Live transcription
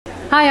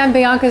Hi, I'm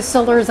Bianca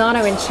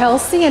Solorzano in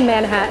Chelsea in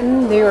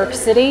Manhattan, New York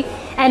City,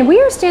 and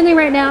we are standing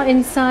right now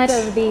inside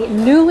of the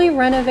newly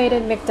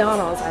renovated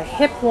McDonald's, a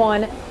hip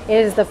one. It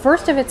is the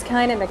first of its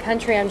kind in the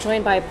country. I'm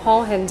joined by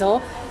Paul Hendel,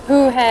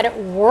 who had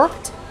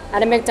worked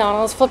at a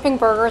McDonald's flipping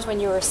burgers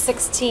when you were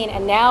 16,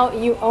 and now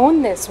you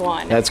own this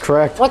one. That's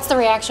correct. What's the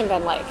reaction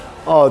been like?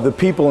 Oh, the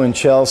people in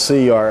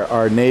Chelsea,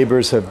 our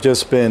neighbors, have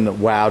just been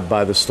wowed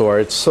by the store.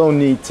 It's so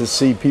neat to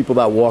see people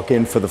that walk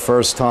in for the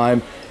first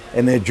time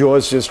and their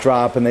jaws just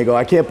drop and they go,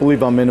 I can't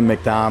believe I'm in a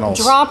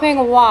McDonald's.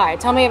 Dropping why?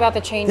 Tell me about the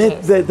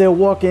changes. They're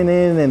walking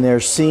in and they're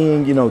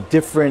seeing,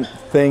 different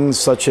things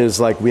such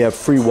as like we have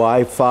free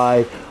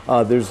Wi-Fi.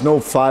 There's no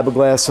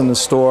fiberglass in the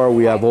store.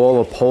 We have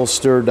all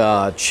upholstered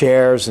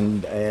chairs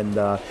and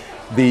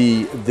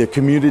the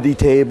community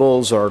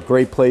tables are a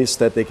great place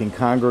that they can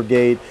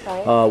congregate.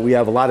 Right. We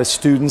have a lot of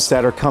students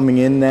that are coming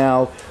in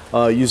now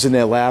using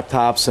their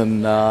laptops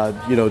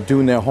and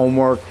doing their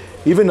homework.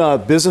 Even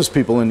business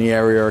people in the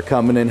area are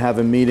coming in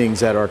having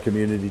meetings at our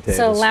community tables.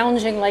 So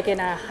lounging like in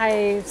a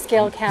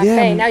high-scale cafe.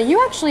 Yeah. Now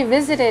you actually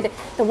visited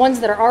the ones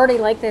that are already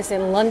like this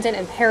in London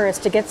and Paris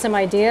to get some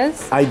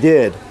ideas? I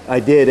did,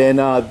 and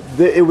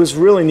it was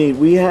really neat.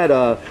 We had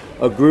a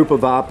group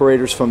of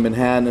operators from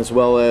Manhattan as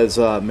well as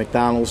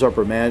McDonald's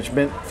upper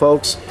management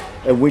folks,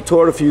 and we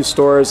toured a few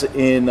stores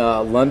in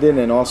London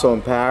and also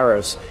in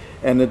Paris.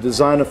 And the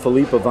designer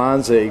Philippe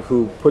Avanzi,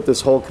 who put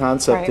this whole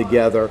concept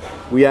together,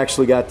 we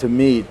actually got to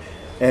meet.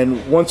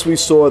 And once we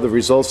saw the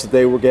results that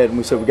they were getting,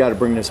 we said, we got to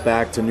bring this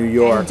back to New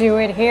York. And do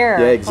it here.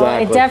 Yeah,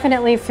 exactly. Well, it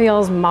definitely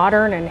feels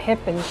modern and hip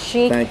and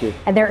chic. Thank you.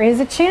 And there is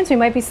a chance we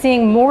might be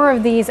seeing more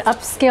of these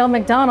upscale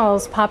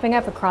McDonald's popping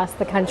up across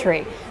the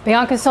country.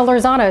 Bianca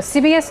Solorzano,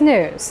 CBS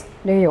News,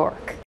 New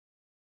York.